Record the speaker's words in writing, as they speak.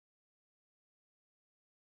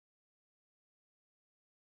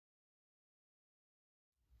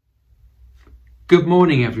Good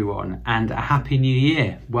morning everyone and a happy new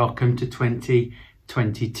year. Welcome to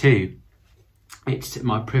 2022. It's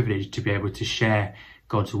my privilege to be able to share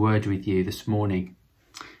God's word with you this morning.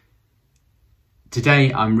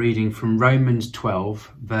 Today I'm reading from Romans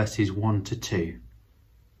 12 verses 1 to 2.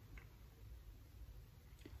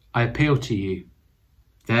 I appeal to you,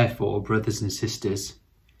 therefore, brothers and sisters,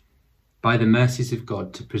 by the mercies of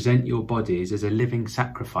God, to present your bodies as a living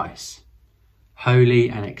sacrifice, holy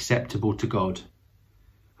and acceptable to God,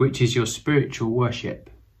 which is your spiritual worship.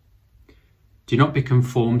 Do not be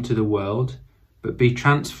conformed to the world, but be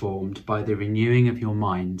transformed by the renewing of your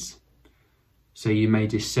minds, so you may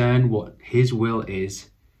discern what his will is,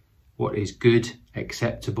 what is good,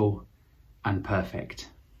 acceptable, and perfect.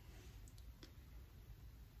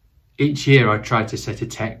 Each year I try to set a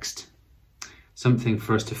text, something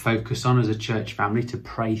for us to focus on as a church family, to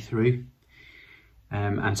pray through,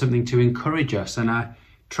 and something to encourage us. And I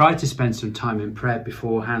try to spend some time in prayer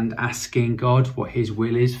beforehand, asking God what his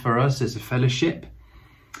will is for us as a fellowship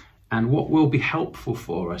and what will be helpful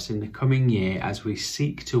for us in the coming year as we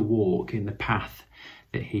seek to walk in the path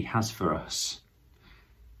that he has for us.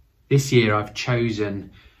 This year I've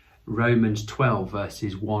chosen Romans 12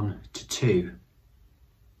 verses 1 to 2.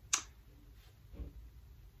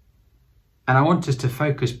 And I want us to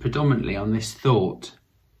focus predominantly on this thought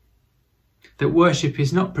that worship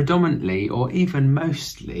is not predominantly or even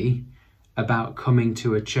mostly about coming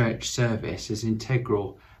to a church service, as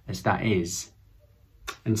integral as that is,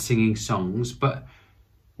 and singing songs, but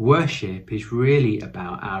worship is really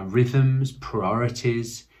about our rhythms,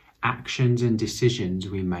 priorities, actions and decisions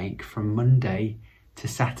we make from Monday to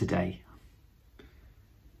Saturday.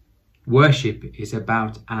 Worship is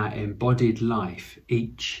about our embodied life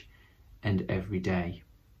each and every day.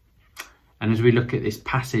 And as we look at this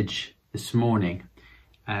passage this morning,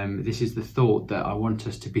 this is the thought that I want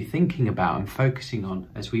us to be thinking about and focusing on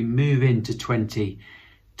as we move into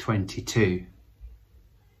 2022.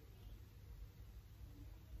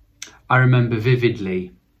 I remember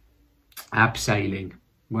vividly abseiling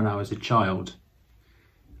when I was a child.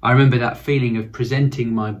 I remember that feeling of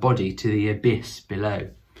presenting my body to the abyss below.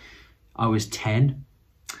 I was 10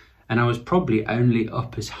 and I was probably only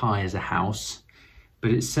up as high as a house,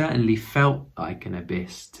 but it certainly felt like an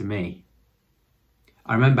abyss to me.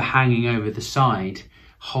 I remember hanging over the side,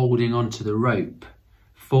 holding onto the rope,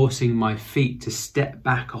 forcing my feet to step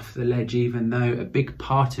back off the ledge even though a big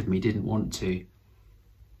part of me didn't want to.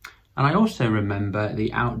 And I also remember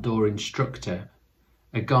the outdoor instructor,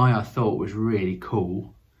 a guy I thought was really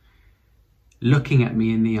cool, looking at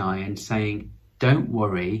me in the eye and saying, "Don't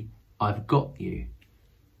worry, I've got you."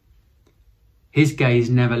 His gaze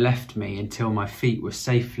never left me until my feet were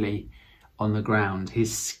safely on the ground.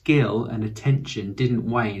 His skill and attention didn't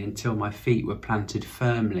wane until my feet were planted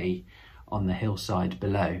firmly on the hillside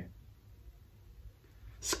below.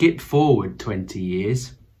 Skip forward 20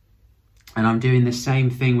 years, and I'm doing the same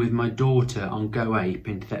thing with my daughter on Go Ape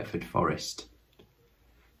in Thetford Forest.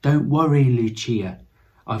 "Don't worry, Lucia,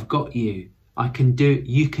 I've got you. I can do it.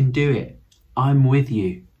 You can do it. I'm with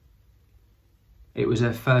you." It was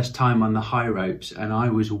her first time on the high ropes and I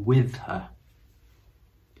was with her,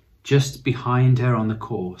 just behind her on the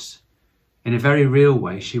course. In a very real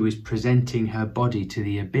way, she was presenting her body to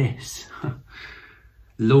the abyss,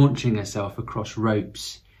 launching herself across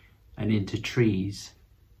ropes and into trees.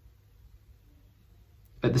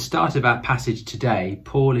 At the start of our passage today,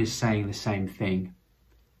 Paul is saying the same thing.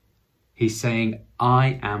 He's saying,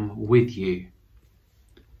 "I am with you."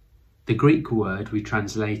 The Greek word we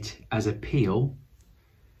translate as appeal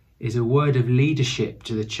is a word of leadership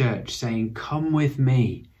to the church, saying, "Come with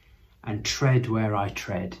me and tread where I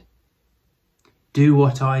tread. Do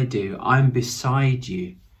what I do. I'm beside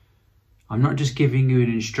you. I'm not just giving you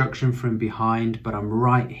an instruction from behind, but I'm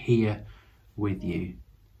right here with you,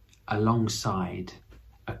 alongside,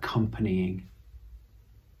 accompanying."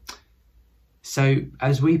 So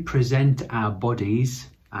as we present our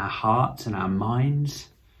bodies, our hearts and our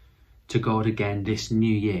minds to God again this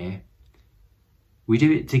new year, we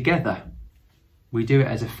do it together. We do it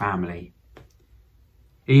as a family,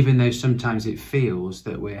 even though sometimes it feels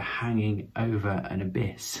that we're hanging over an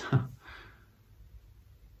abyss.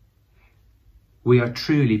 We are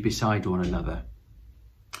truly beside one another,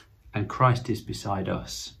 and Christ is beside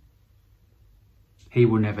us. He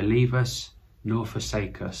will never leave us nor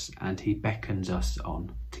forsake us, and he beckons us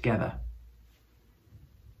on together.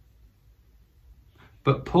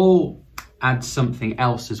 But Paul adds something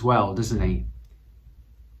else as well, doesn't he?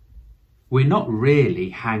 We're not really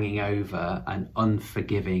hanging over an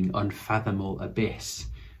unforgiving, unfathomable abyss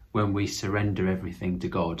when we surrender everything to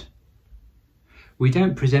God. We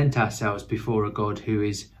don't present ourselves before a God who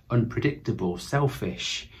is unpredictable,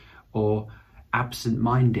 selfish, or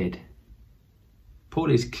absent-minded.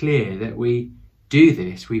 Paul is clear that we do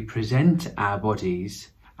this. We present our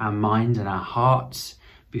bodies, our minds and our hearts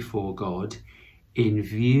before God in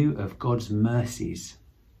view of God's mercies.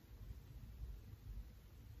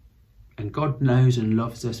 And God knows and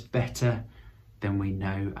loves us better than we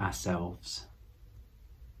know ourselves.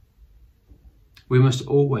 We must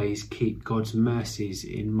always keep God's mercies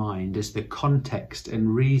in mind as the context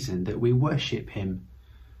and reason that we worship him.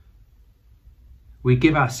 We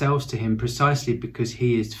give ourselves to him precisely because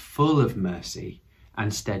he is full of mercy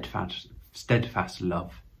and steadfast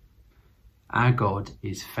love. Our God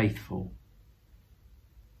is faithful.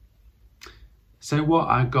 So what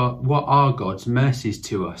are God's mercies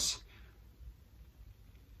to us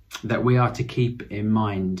that we are to keep in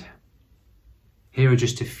mind? Here are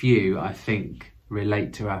just a few I think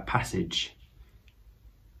relate to our passage.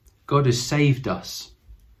 God has saved us,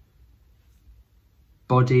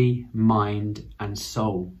 body, mind and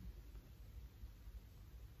soul.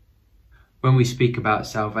 When we speak about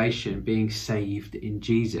salvation, being saved in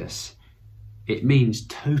Jesus, it means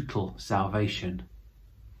total salvation.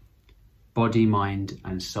 Body, mind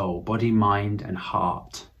and soul, body, mind and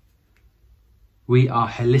heart. We are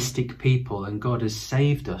holistic people and God has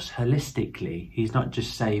saved us holistically. He's not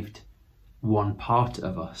just saved one part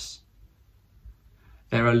of us.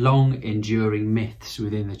 There are long enduring myths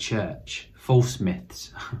within the church, false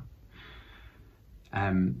myths,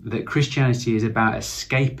 that Christianity is about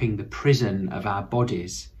escaping the prison of our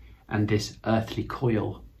bodies and this earthly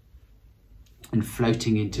coil and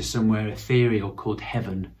floating into somewhere ethereal called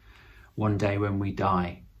heaven one day when we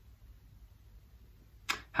die.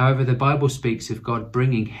 However, the Bible speaks of God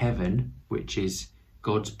bringing heaven, which is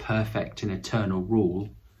God's perfect and eternal rule,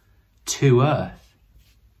 to earth.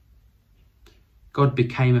 God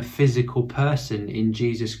became a physical person in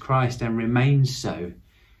Jesus Christ and remains so.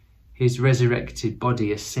 His resurrected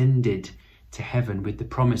body ascended to heaven with the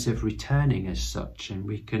promise of returning as such, and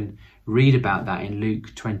we can read about that in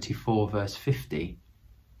Luke 24 verse 50.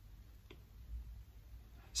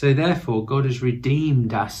 So therefore God has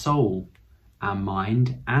redeemed our soul, our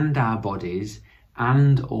mind and our bodies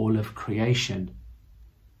and all of creation,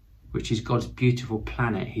 which is God's beautiful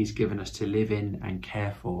planet he's given us to live in and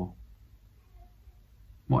care for.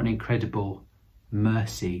 What an incredible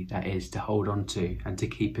mercy that is to hold on to and to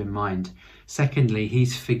keep in mind. Secondly,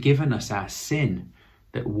 he's forgiven us our sin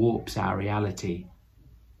that warps our reality.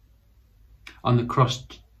 On the cross,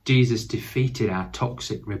 Jesus defeated our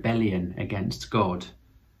toxic rebellion against God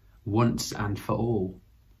once and for all.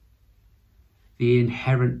 The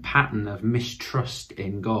inherent pattern of mistrust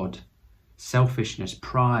in God, selfishness,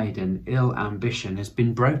 pride and ill ambition has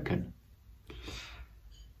been broken.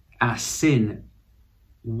 Our sin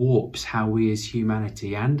warps how we as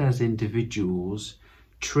humanity and as individuals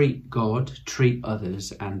treat God, treat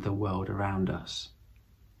others and the world around us.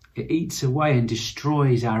 It eats away and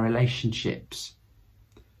destroys our relationships.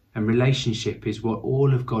 And relationship is what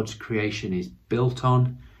all of God's creation is built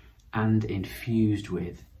on and infused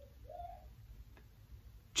with.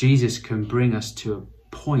 Jesus can bring us to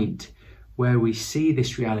a point where we see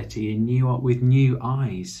this reality with new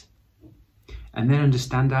eyes and then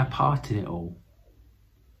understand our part in it all.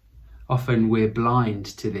 Often we're blind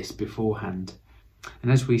to this beforehand. And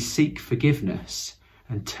as we seek forgiveness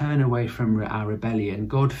and turn away from our rebellion,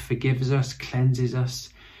 God forgives us, cleanses us,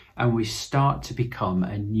 and we start to become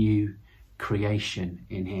a new creation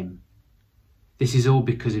in him. This is all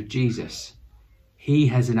because of Jesus. He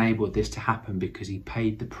has enabled this to happen because he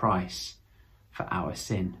paid the price for our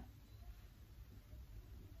sin.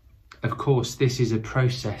 Of course, this is a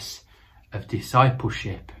process of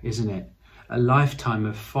discipleship, isn't it? A lifetime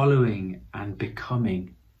of following and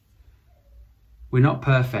becoming. We're not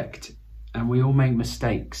perfect and we all make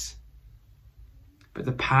mistakes. But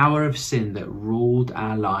the power of sin that ruled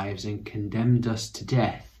our lives and condemned us to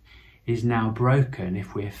death is now broken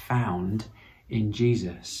if we're found in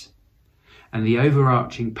Jesus. And the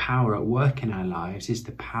overarching power at work in our lives is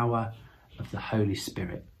the power of the Holy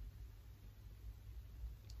Spirit.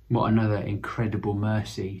 What another incredible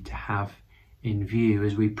mercy to have in view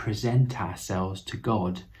as we present ourselves to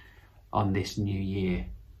God on this new year.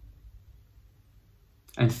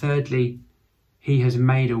 And thirdly, he has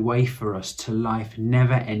made a way for us to life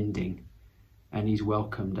never ending, and he's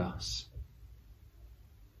welcomed us.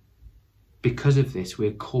 Because of this,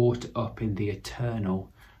 we're caught up in the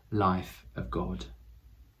eternal life of God.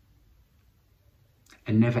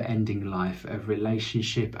 A never-ending life of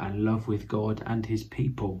relationship and love with God and his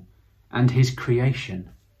people and his creation.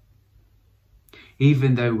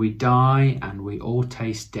 Even though we die and we all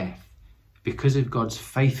taste death, because of God's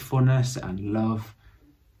faithfulness and love,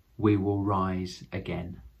 we will rise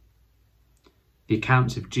again. The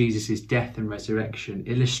accounts of Jesus' death and resurrection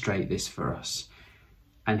illustrate this for us,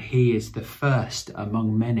 and he is the first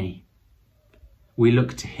among many. We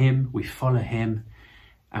look to him, we follow him,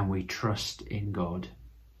 and we trust in God.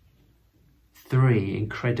 3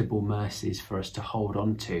 incredible mercies for us to hold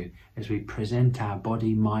on to as we present our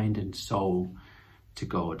body, mind and soul to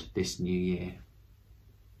God this new year.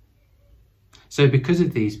 So because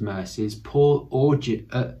of these mercies, Paul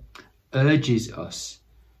urges us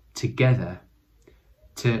together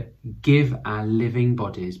to give our living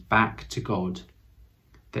bodies back to God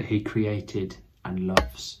that he created and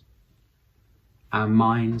loves. Our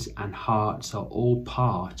minds and hearts are all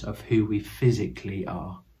part of who we physically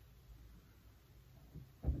are.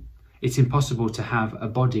 It's impossible to have a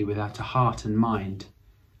body without a heart and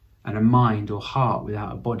a mind or heart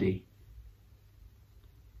without a body.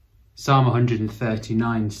 Psalm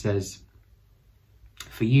 139 says,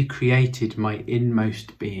 "For you created my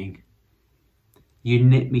inmost being. You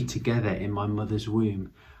knit me together in my mother's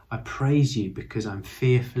womb. I praise you because I'm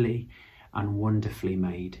fearfully and wonderfully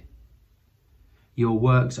made. Your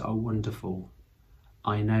works are wonderful.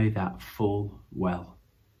 I know that full well."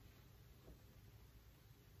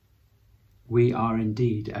 We are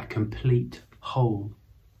indeed a complete whole.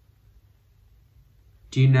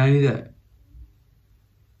 Do you know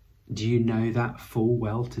that full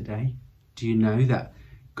well today? Do you know that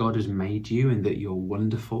God has made you and that you're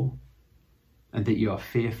wonderful and that you are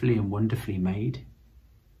fearfully and wonderfully made?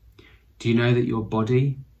 Do you know that your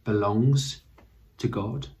body belongs to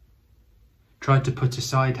God? Try to put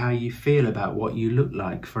aside how you feel about what you look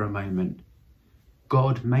like for a moment.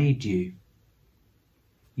 God made you.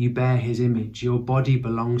 You bear his image. Your body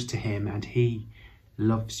belongs to him and he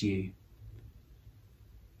loves you.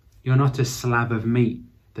 You're not a slab of meat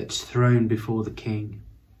that's thrown before the king.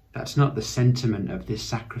 That's not the sentiment of this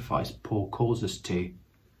sacrifice Paul calls us to.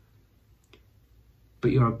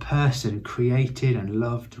 But you're a person created and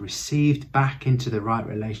loved, received back into the right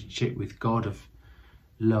relationship with God of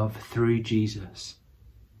love through Jesus.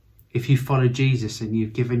 If you follow Jesus and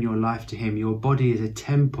you've given your life to him, your body is a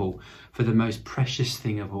temple for the most precious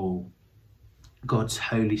thing of all, God's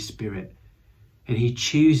Holy Spirit. And he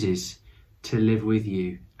chooses to live with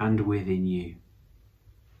you and within you.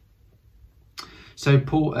 So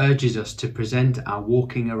Paul urges us to present our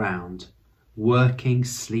walking around, working,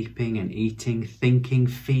 sleeping and eating, thinking,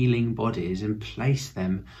 feeling bodies and place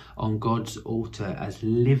them on God's altar as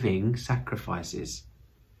living sacrifices.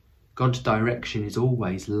 God's direction is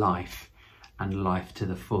always life and life to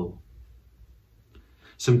the full.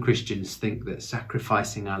 Some Christians think that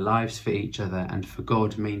sacrificing our lives for each other and for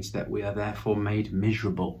God means that we are therefore made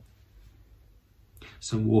miserable.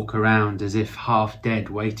 Some walk around as if half dead,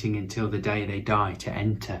 waiting until the day they die to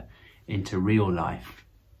enter into real life.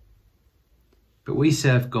 But we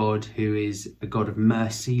serve God who is a God of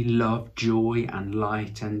mercy, love, joy and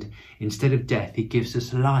light, and instead of death he gives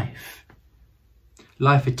us life.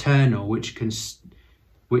 Life eternal, which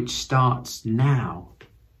starts now.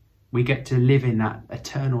 We get to live in that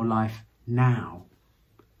eternal life now.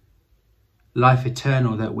 Life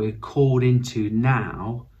eternal that we're called into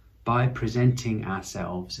now by presenting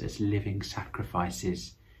ourselves as living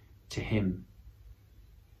sacrifices to him.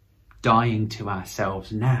 Dying to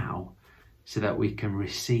ourselves now so that we can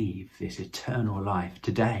receive this eternal life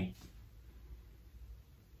today.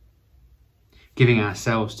 Giving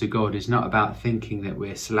ourselves to God is not about thinking that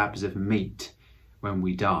we're slabs of meat when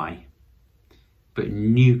we die, but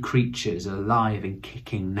new creatures alive and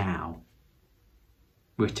kicking now.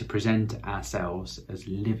 We're to present ourselves as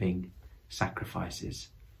living sacrifices.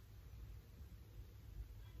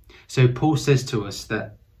 So Paul says to us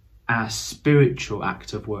that our spiritual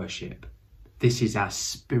act of worship, this is our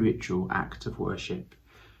spiritual act of worship.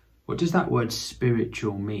 What does that word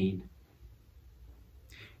spiritual mean?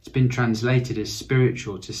 It's been translated as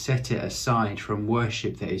spiritual to set it aside from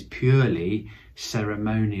worship that is purely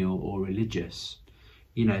ceremonial or religious.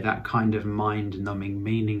 You know, that kind of mind-numbing,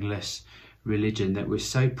 meaningless religion that was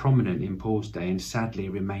so prominent in Paul's day and sadly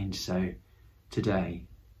remains so today.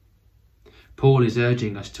 Paul is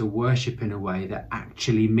urging us to worship in a way that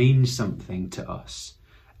actually means something to us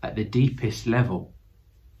at the deepest level.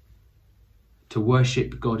 To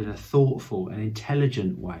worship God in a thoughtful and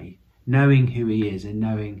intelligent way, knowing who he is and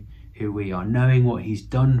knowing who we are, knowing what he's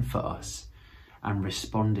done for us and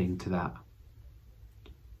responding to that.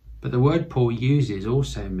 But the word Paul uses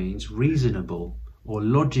also means reasonable or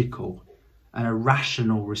logical and a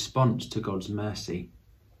rational response to God's mercy.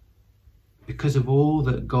 because of all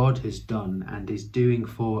that God has done and is doing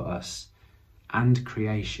for us and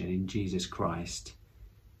creation in Jesus Christ,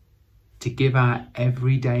 to give our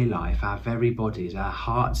everyday life, our very bodies, our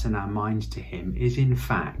hearts and our minds to him is in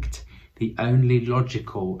fact the only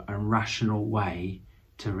logical and rational way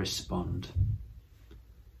to respond.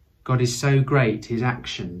 God is so great, his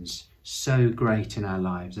actions so great in our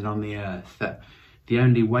lives and on the earth, that the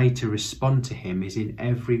only way to respond to him is in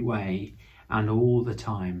every way and all the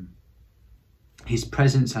time. His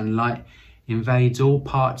presence and light invades all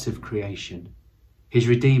parts of creation. His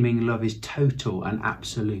redeeming love is total and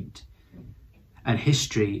absolute. And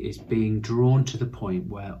history is being drawn to the point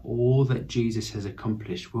where all that Jesus has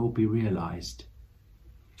accomplished will be realised.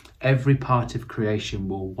 Every part of creation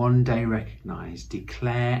will one day recognise,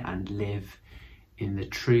 declare and live in the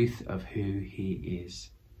truth of who he is.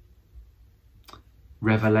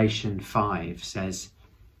 Revelation 5 says,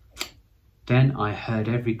 "Then I heard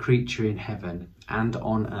every creature in heaven and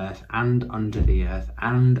on earth and under the earth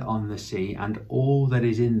and on the sea and all that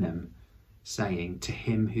is in them, saying, to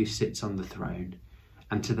him who sits on the throne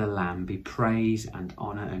and to the Lamb be praise and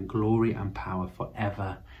honour and glory and power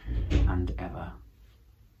forever and ever."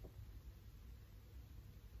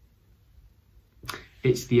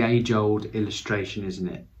 It's the age-old illustration, isn't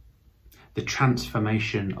it? The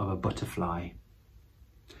transformation of a butterfly.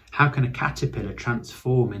 How can a caterpillar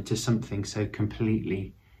transform into something so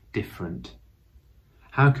completely different?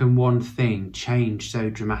 How can one thing change so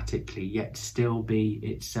dramatically yet still be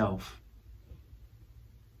itself?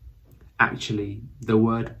 Actually, the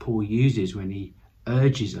word Paul uses when he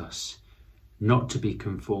urges us not to be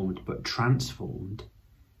conformed but transformed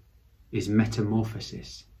is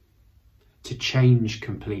metamorphosis, to change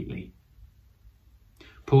completely.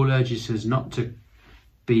 Paul urges us not to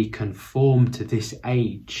be conformed to this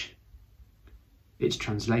age. It's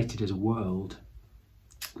translated as world,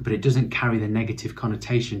 but it doesn't carry the negative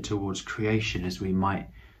connotation towards creation as we might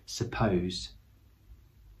suppose.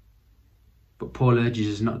 But Paul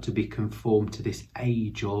urges us not to be conformed to this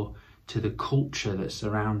age or to the culture that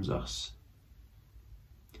surrounds us.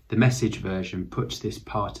 The Message version puts this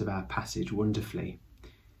part of our passage wonderfully.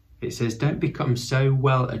 It says, "Don't become so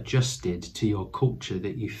well adjusted to your culture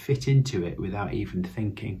that you fit into it without even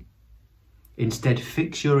thinking. Instead,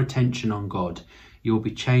 fix your attention on God. You'll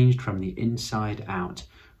be changed from the inside out.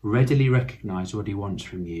 Readily recognise what he wants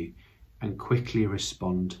from you and quickly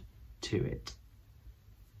respond to it."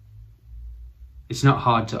 It's not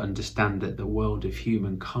hard to understand that the world of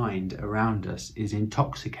humankind around us is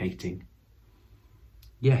intoxicating.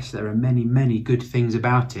 Yes, there are many, many good things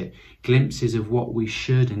about it, glimpses of what we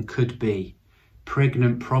should and could be,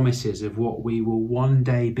 pregnant promises of what we will one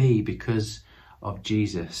day be because of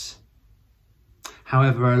Jesus.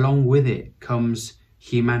 However, along with it comes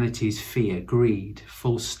humanity's fear, greed,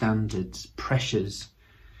 false standards, pressures,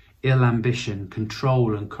 ill ambition,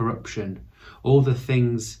 control and corruption. All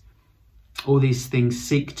these things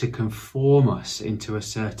seek to conform us into a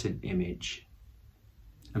certain image.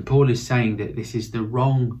 And Paul is saying that this is the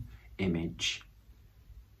wrong image.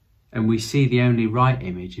 And we see the only right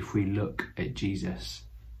image if we look at Jesus.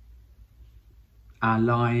 Our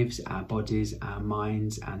lives, our bodies, our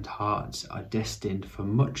minds and hearts are destined for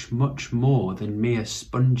much, much more than mere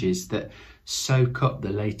sponges that soak up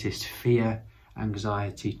the latest fear,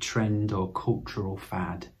 anxiety, trend or cultural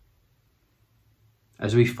fad.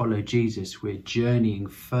 As we follow Jesus, we're journeying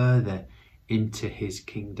further into his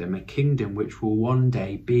kingdom, a kingdom which will one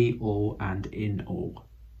day be all and in all.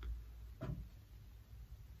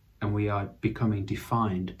 And we are becoming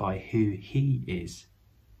defined by who he is.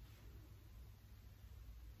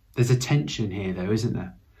 There's a tension here though, isn't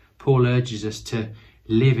there? Paul urges us to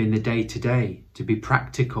live in the day-to-day, to be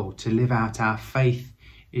practical, to live out our faith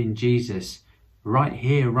in Jesus right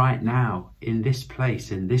here, right now, in this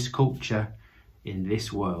place, in this culture, in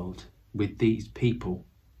this world, with these people.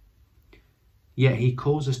 Yet he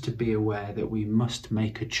calls us to be aware that we must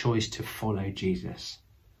make a choice to follow Jesus.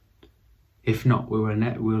 If not, we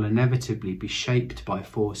will inevitably be shaped by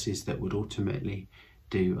forces that would ultimately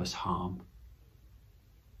do us harm.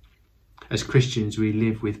 As Christians, we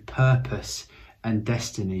live with purpose and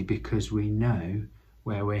destiny because we know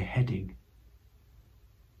where we're heading.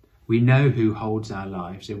 We know who holds our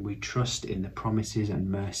lives and we trust in the promises and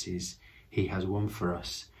mercies he has won for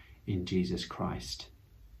us in Jesus Christ.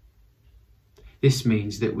 This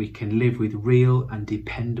means that we can live with real and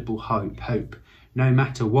dependable hope, no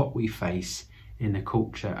matter what we face in the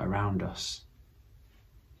culture around us.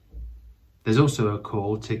 There's also a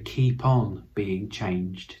call to keep on being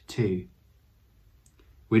changed too.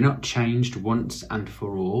 We're not changed once and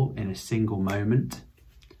for all in a single moment.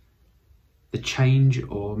 The change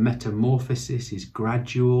or metamorphosis is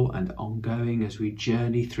gradual and ongoing as we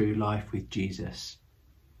journey through life with Jesus.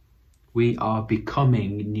 We are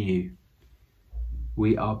becoming new.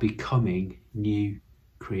 We are becoming new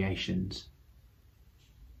creations.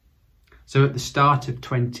 So at the start of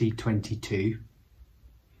 2022,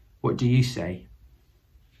 what do you say?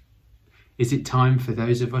 Is it time for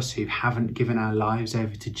those of us who haven't given our lives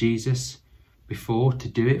over to Jesus before to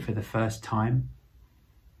do it for the first time?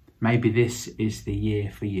 Maybe this is the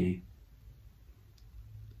year for you.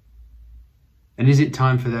 And is it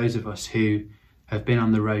time for those of us who have been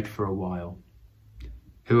on the road for a while,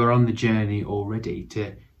 who are on the journey already,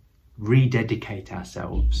 to rededicate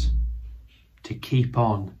ourselves, to keep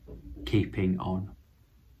on keeping on?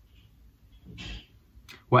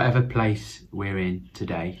 Whatever place we're in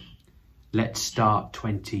today, let's start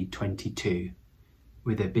 2022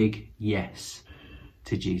 with a big yes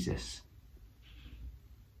to Jesus.